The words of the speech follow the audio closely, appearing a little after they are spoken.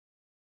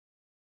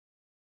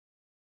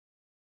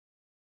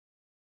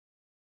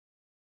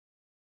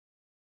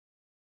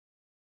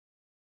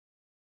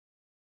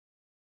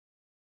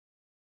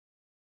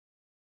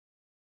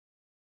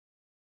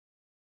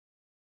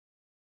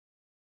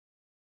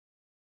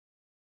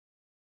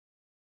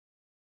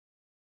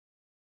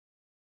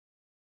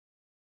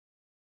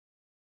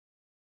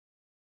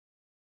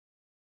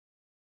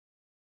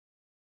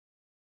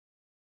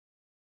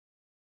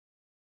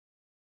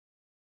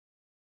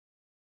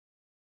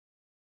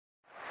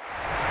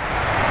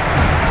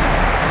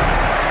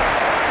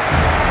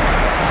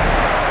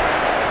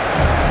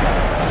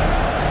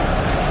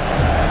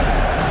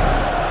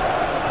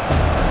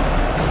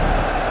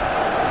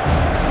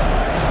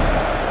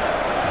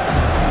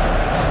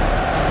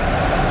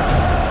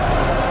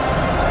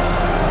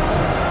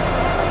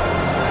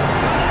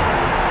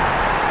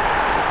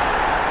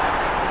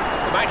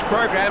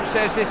programme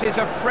says this is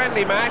a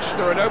friendly match.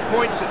 There are no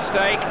points at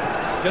stake.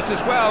 Just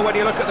as well, when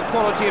you look at the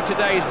quality of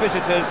today's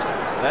visitors,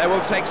 they will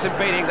take some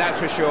beating, that's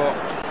for sure.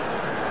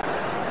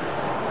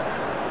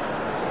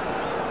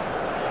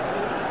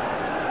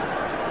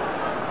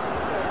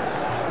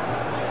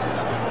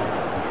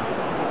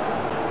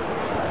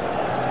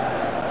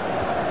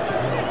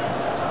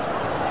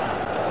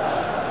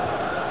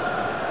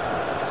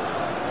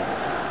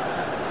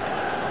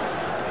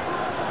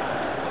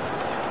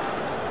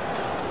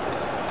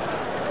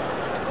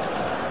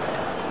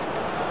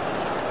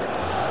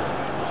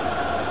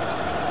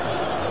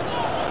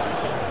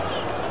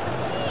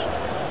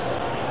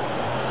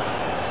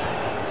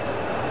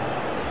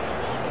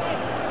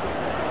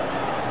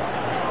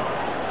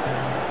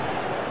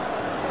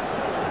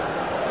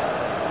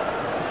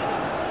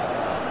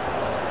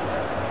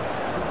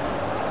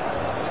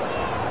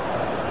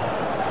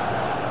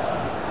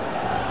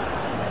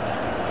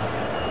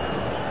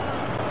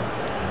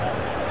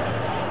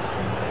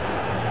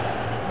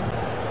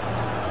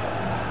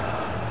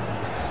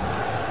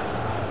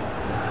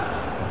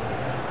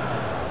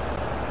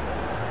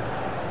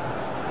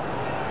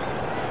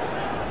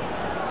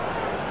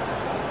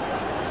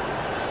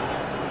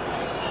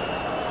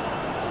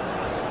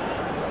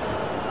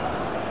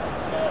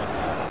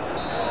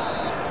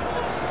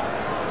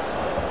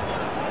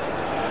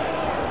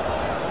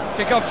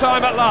 Kick-off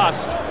time at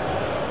last.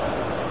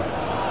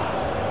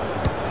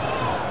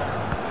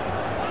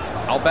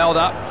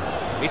 Oujda.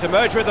 He's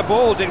emerged with the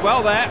ball, did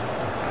well there.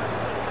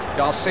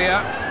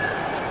 Garcia.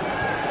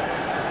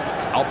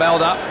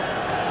 Oujda.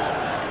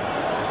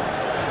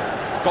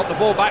 Got the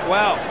ball back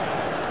well.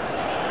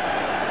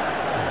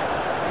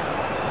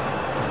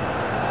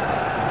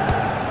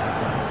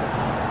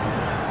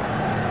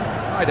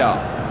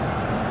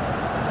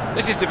 Oujda.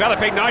 This is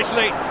developing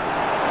nicely.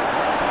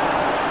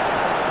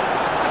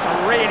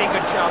 Really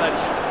good challenge.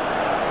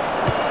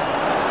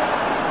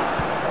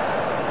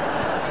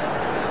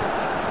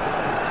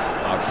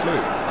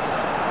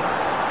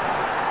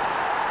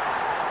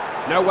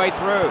 No way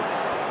through.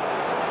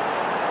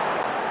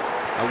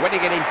 And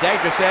winning it in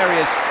dangerous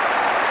areas.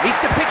 Needs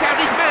to pick out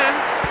his man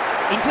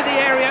into the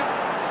area.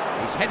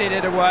 He's headed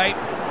it away.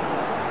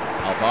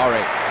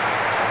 Albari.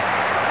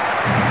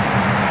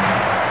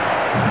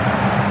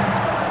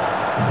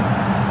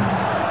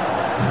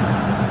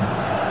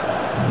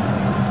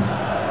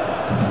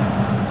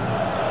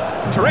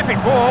 Terrific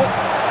ball,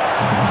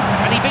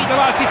 and he beat the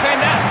last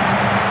defender.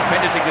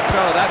 Defender's in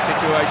control of that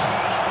situation.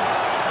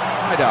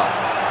 Oujda.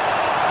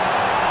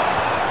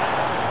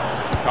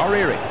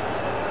 Kariri.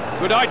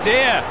 Good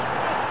idea.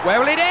 Where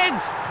will it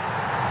end?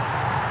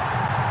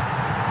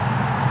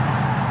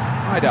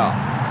 Oujda.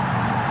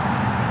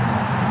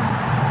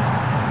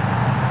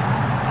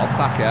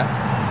 Althaka.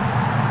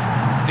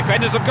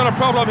 Defenders have got a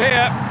problem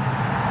here.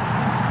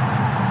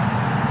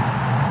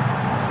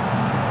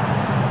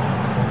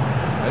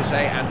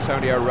 Jose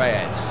Antonio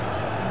Reyes.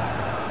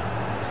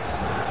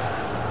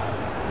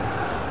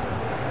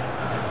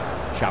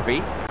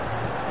 Xavi.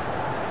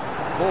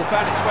 Ball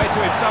found its way to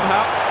him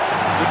somehow.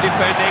 Good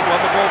defending, won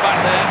the ball back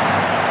there.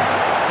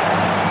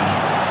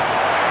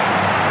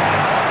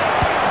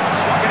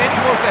 Swung it in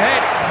towards the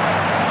heads.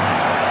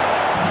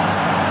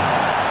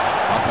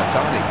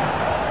 Alcatani.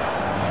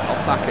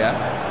 Althaka.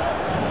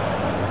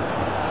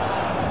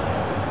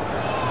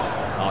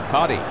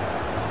 Arcadi.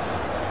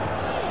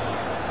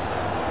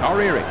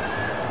 Kariri.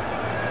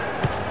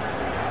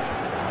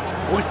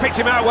 Oh, he's picked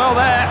him out well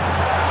there.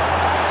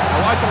 I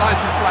like the lines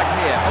from flag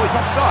here. Oh, it's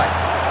offside.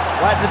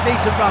 Well, it's a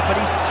decent run, but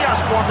he's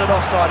just wandered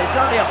offside. It's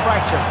only a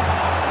fraction.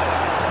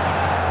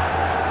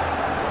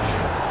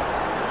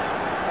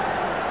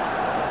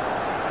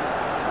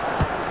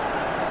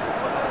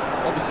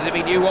 Almost as if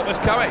he knew what was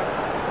coming.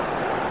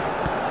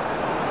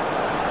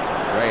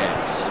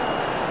 Reyes.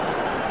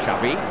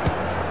 Xavi.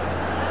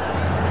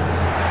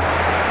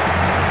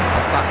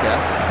 Althaka.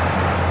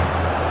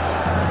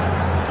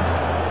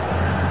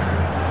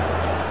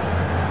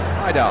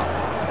 Oujda.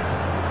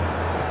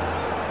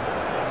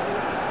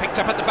 Picked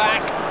up at the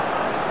back.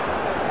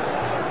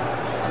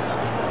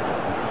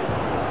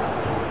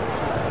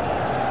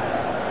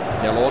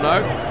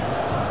 Delorno.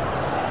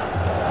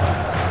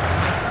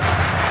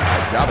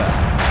 Oujda.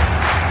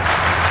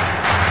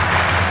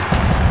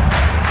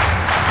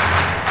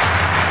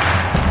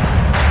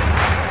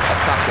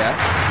 Althaka.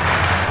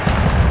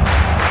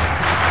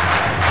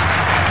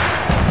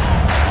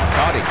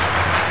 Arcadi.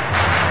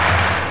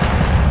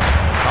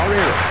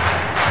 Kariri.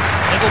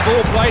 Little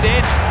ball played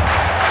in.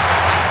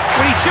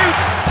 Will he shoot?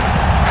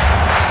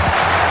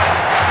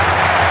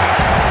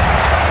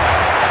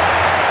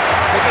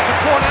 I think it's a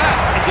corner.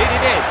 Indeed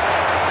it is.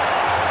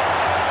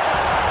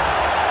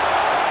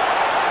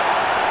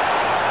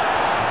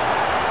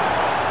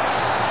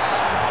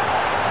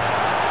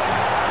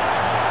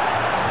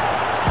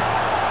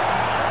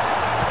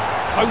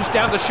 Closed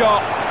down the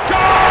shot.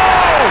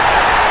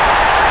 Goal!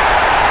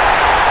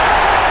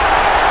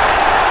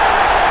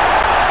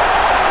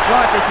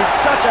 Right, this is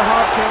such a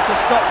hard team to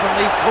stop from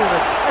these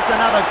corners. That's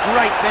another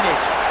great finish.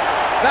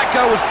 That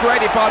goal was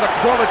graded by the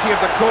quality of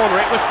the corner.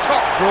 It was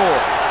top draw.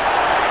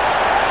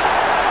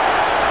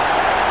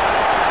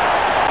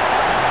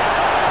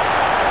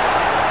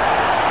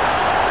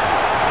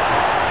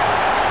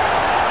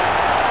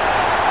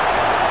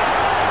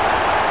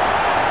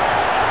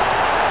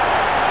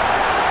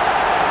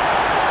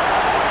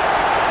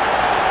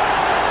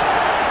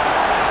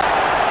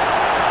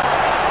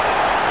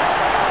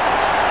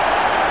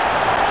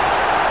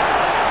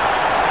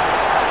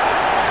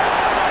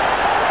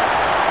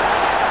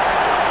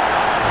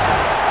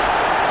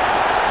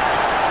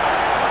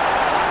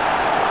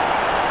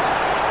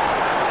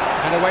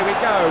 And away we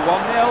go, 1-0.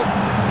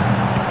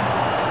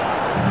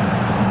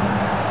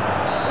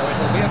 So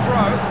it'll be a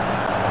throw.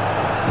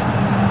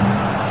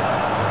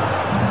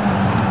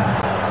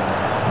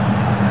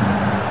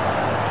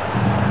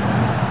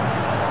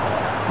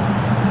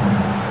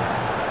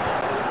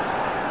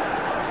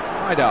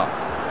 Oujda.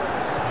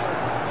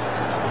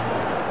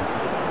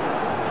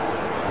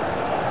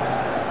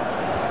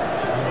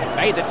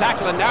 Made the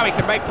tackle and now he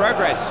can make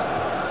progress.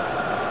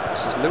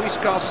 This is Luis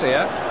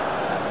Garcia.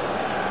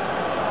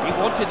 He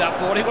wanted that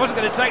ball, he wasn't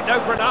going to take no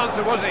for an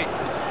answer, was he?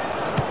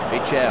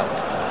 Michel.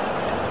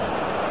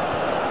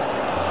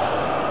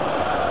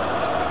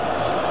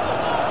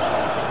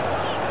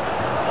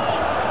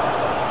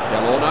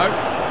 Delorno.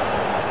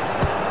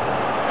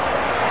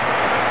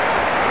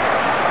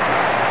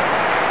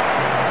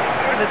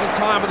 Very little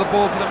time with the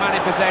ball for the man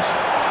in possession.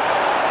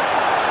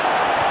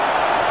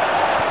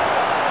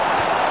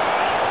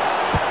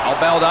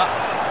 Oujda.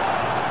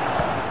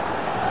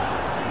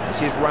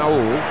 This is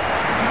Raul.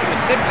 He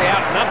was simply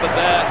outnumbered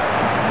there.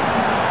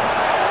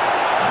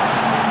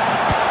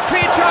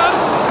 Clear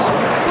chance!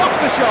 Blocks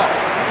the shot.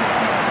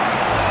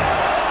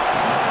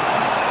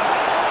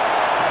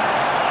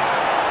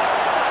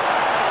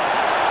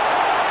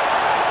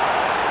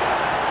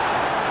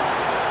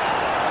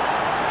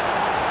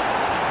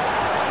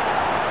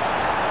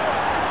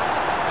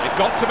 They've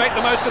got to make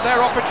the most of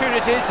their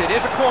opportunities. It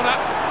is a corner.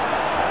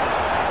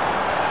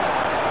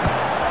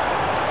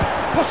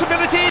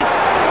 Possibilities!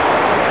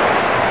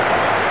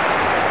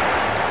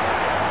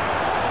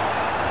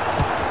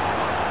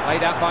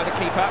 Laid out by the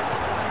keeper.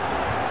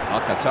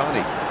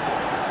 Al-Khatani.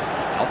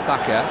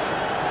 Al-Thaka.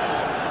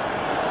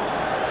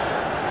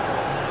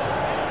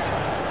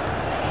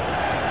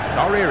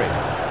 Dariri.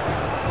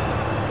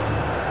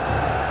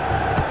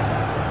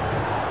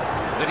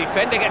 The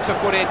defender gets a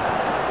foot in.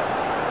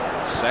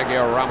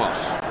 Sergio Ramos.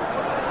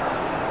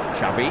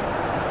 Xavi.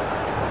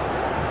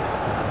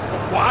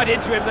 Wide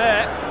into him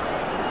there.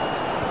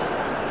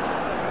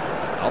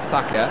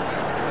 Al-Thaka.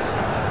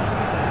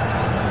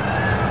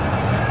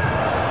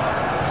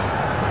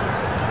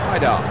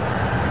 Oujda.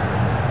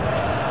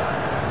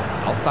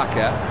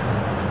 Al-Thaka.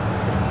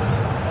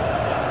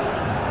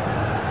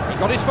 He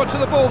got his foot to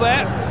the ball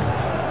there.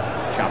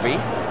 Xavi.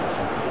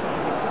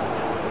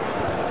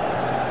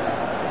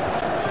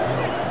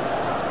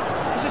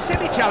 It's a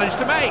silly challenge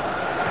to make.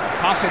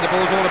 Passing the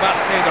ball's all about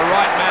seeing the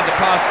right man to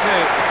pass to.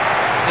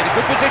 He's in a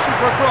good position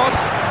for a cross.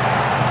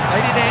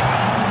 Laid it in.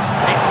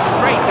 It's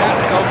straight out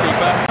the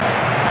goalkeeper.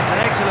 That's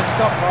an excellent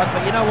stop, Clive,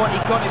 but you know what? He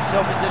got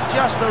himself into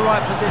just the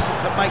right position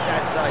to make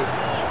that save.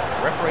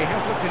 The referee has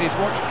looked at his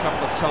watch a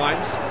couple of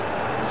times.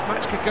 This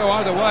match could go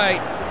either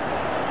way.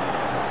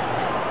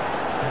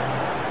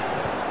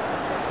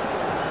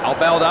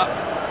 Oujda.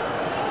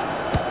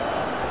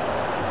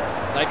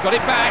 They've got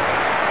it back.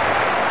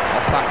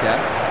 Al-Thaka.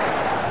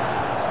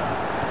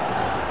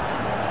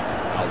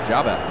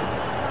 Al-Jabba.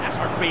 That's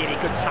a really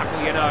good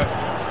tackle, you know.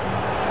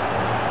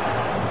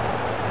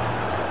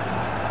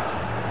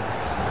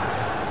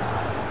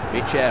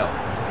 Michel.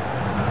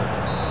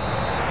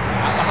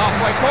 At the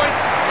halfway point,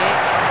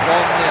 it's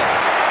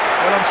 1-0.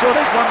 Well, I'm sure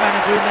there's one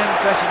manager in them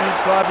dressing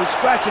rooms, Clive, who's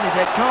scratching his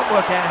head, can't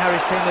work out how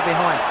his team are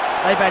behind.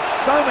 They've had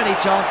so many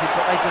chances,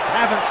 but they just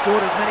haven't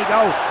scored as many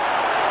goals.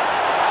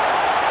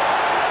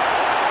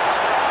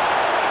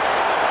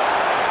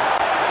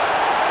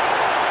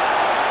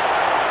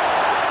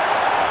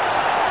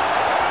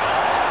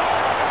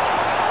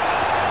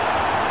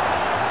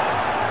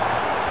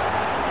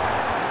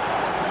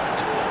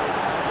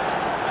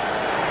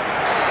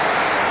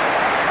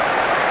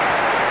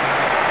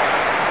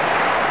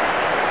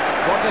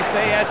 What does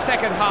the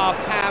second half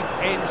have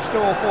in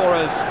store for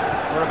us?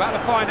 We're about to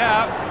find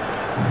out.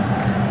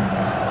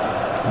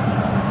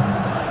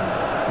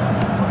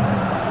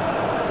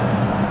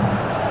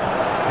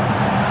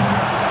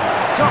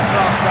 Top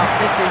class stuff.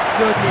 This is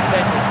good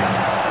defending.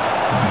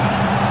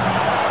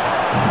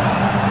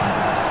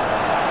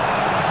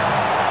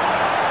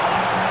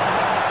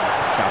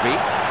 Xavi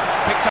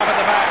picked up at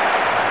the back.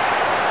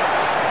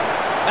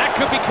 That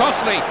could be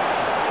costly.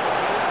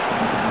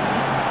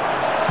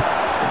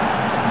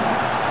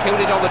 Killed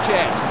it on the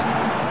chest.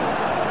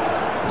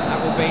 That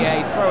will be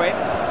a throw-in.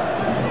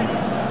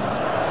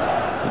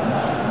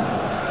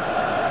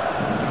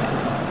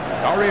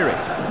 Dariri.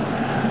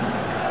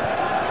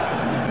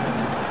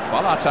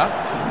 Balata.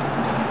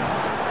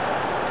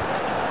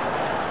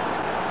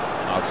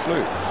 Al-Shlu.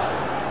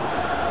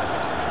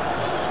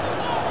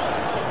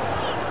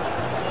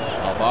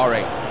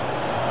 Bari.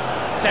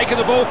 Taking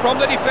the ball from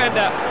the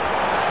defender.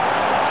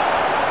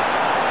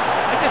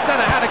 They just don't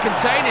know how to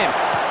contain him.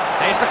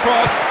 There's the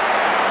cross.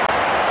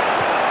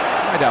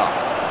 Oujda.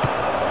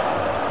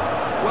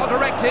 Well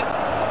directed.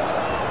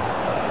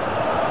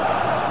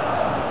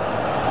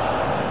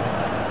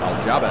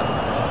 Al-Jabbar.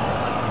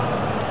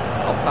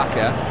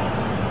 Al-Thaka.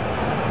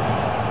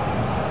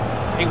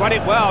 He won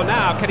it well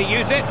now. Can he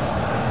use it?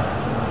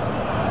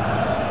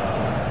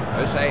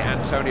 Jose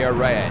Antonio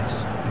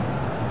Reyes.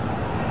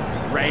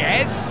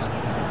 Reyes.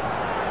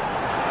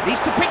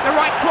 Needs to pick the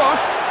right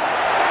cross.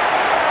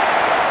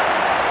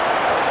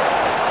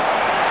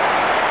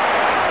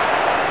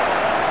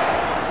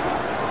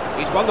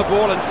 He's won the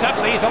ball and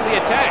suddenly he's on the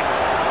attack.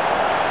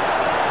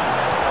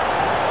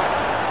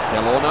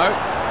 Delorno.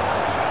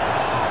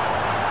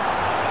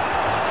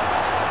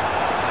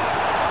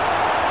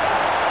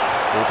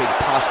 Ball being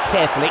passed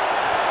carefully.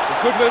 Some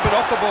good movement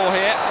off the ball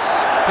here.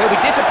 He'll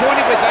be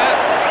disappointed with that.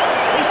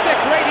 At least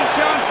they're creating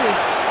chances.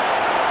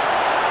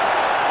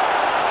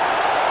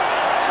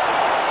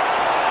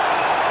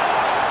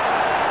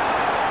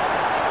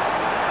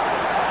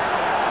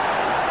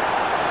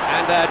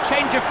 And a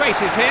change of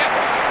faces here.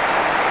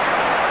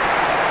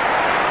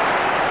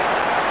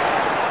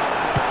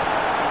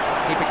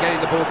 Keeper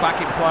getting the ball back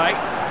in play.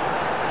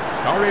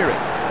 Hariri.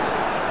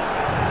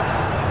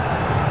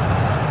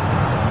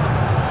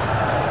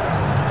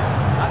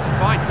 That's a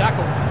fine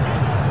tackle.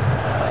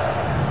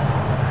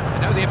 I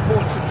know the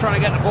importance of trying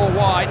to get the ball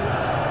wide.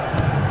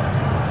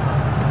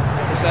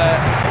 There's a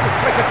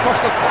flick across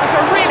the... That's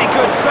a really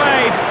good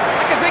save.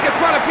 I can think of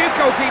quite a few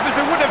goalkeepers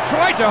who would have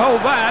tried to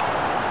hold that.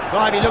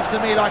 Clive, he looks to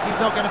me like he's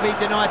not going to be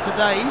denied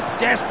today. He's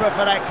desperate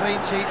for that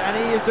clean sheet, and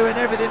he is doing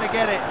everything to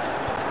get it.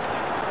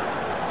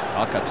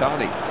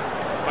 Al-Khatani.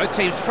 Both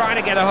teams trying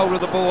to get a hold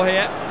of the ball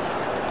here.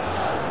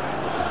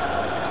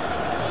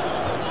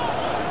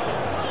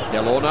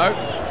 Delorno.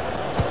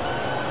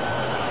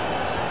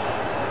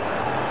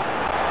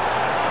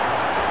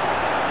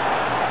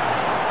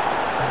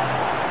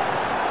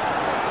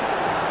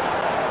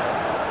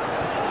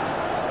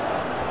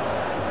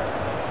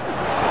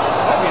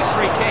 Obvious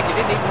free kick, he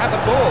didn't even have the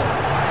ball.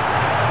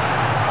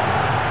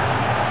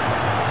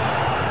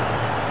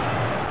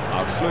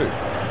 Al-Shlu.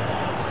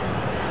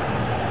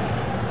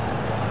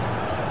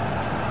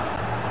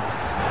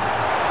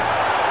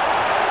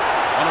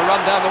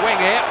 Run down the wing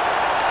here,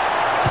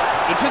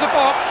 into the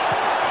box,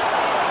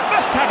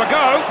 must have a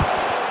go,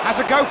 has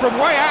a go from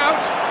way out,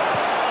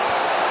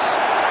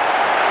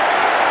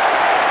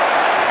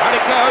 and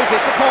it goes,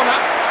 it's a corner.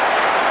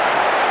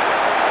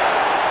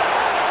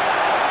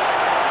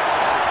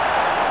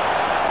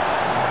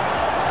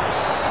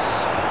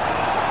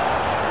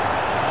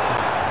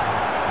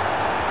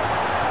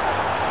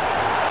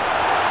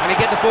 Can he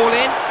get the ball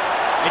in?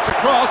 It's a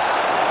cross,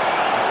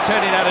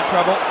 turn it out of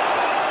trouble.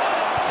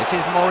 This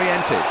is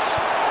Morientes.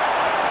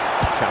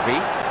 Xavi.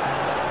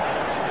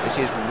 This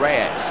is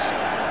Reyes.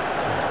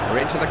 We're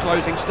into the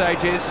closing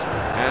stages,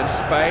 and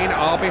Spain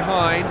are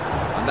behind,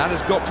 and that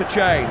has got to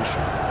change.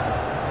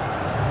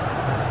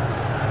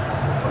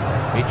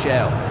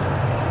 Michel.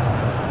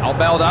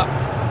 Albelda.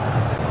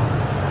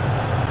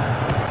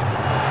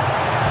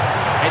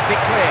 Heads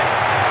it clear.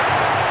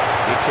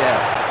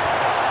 Michel.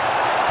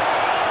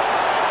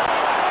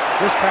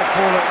 This back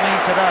four look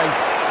mean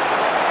today.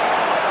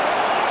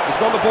 He's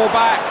got the ball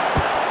back.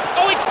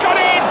 Oh, it's got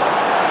in!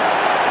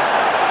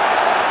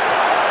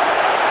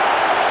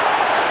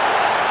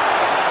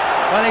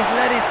 Well, he's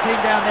led his team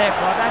down there,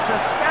 Clive. That's a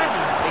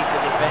scandalous piece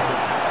of defending.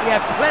 He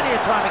had plenty of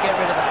time to get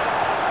rid of that.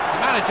 The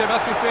manager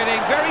must be feeling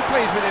very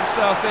pleased with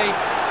himself. The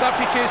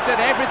substitutes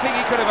did everything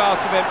he could have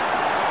asked of him.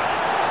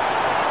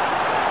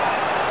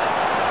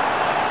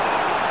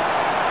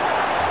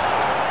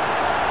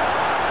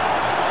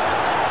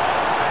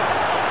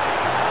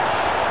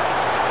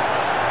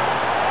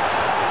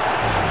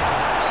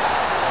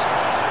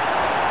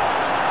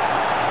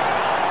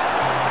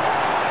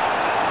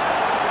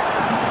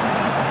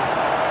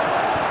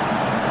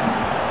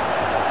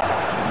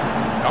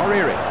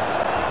 Hariri.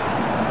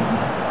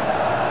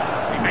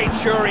 He made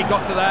sure he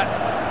got to that.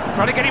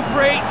 Trying to get him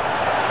free.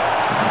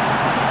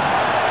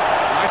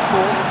 Nice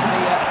ball into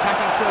the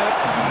attacking third.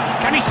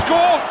 Can he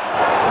score?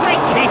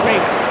 Great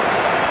keeping.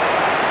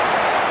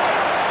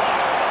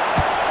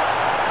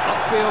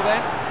 Upfield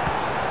then.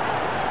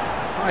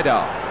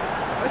 Haidar.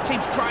 Both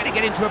teams trying to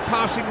get into a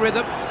passing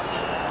rhythm.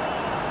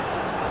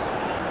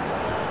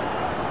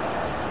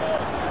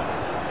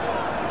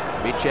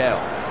 Michel.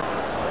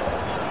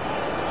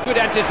 Good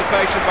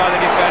anticipation by the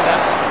defender.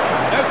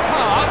 No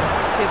card.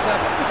 It is a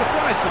bit of a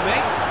surprise for me.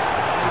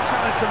 The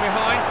challenge from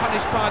behind,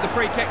 punished by the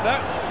free kick though.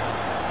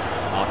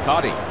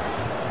 Arcadi.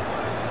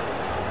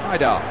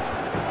 Haidar.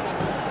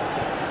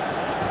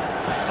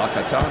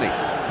 Al-Khatani.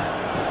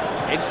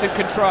 Instant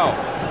control.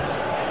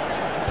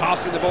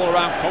 Passing the ball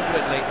around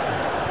confidently.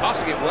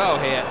 Passing it well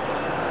here.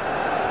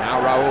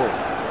 Now Raul.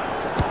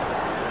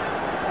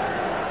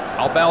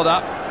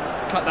 Albelda.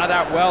 Cut that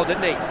out well,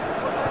 didn't he?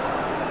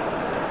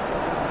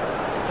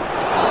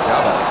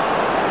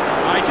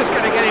 He's just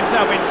going to get himself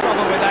yourself in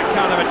trouble with that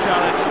kind of a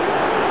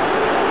challenge.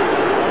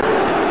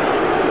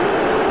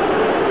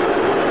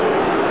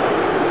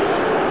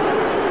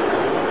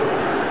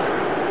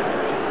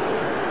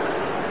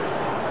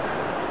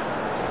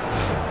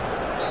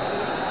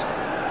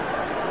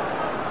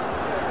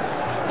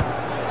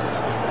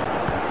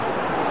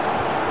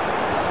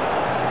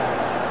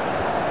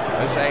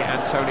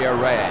 Antonio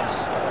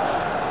Reyes.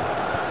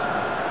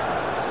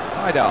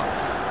 Oujda.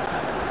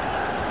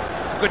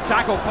 It's a good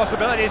tackle,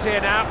 possibilities here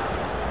now.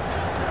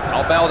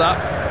 Oujda.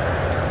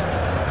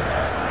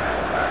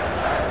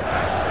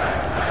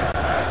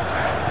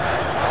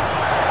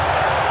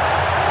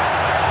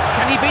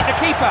 Can he beat the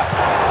keeper?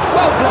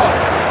 Well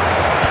blocked.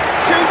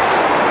 Shoots.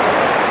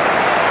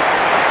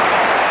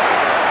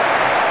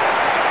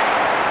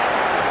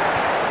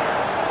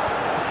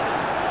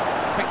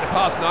 Picked the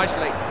pass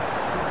nicely.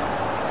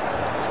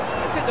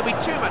 I think there'll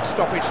be too much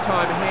stoppage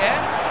time here.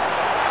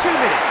 2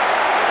 minutes.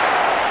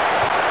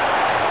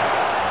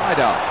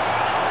 Oujda.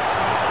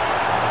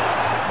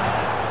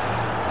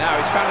 Now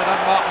he's found an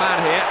unmarked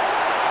man here.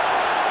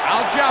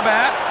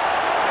 Al-Jaber.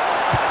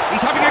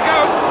 He's having a go.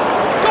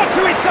 Got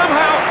to it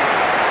somehow.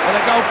 Well,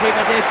 the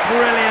goalkeeper did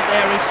brilliant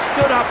there. He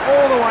stood up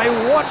all the way,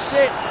 watched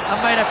it, and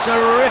made a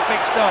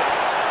terrific stop.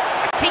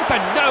 The keeper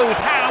knows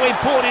how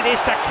important it is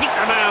to keep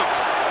them out.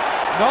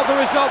 Not the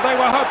result they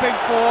were hoping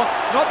for,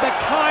 not the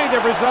kind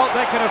of result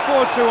they can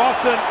afford too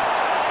often,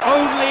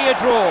 only a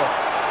draw.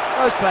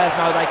 Those players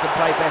know they can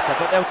play better,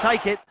 but they'll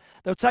take it.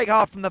 They'll take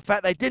heart from the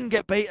fact they didn't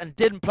get beat and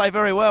didn't play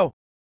very well.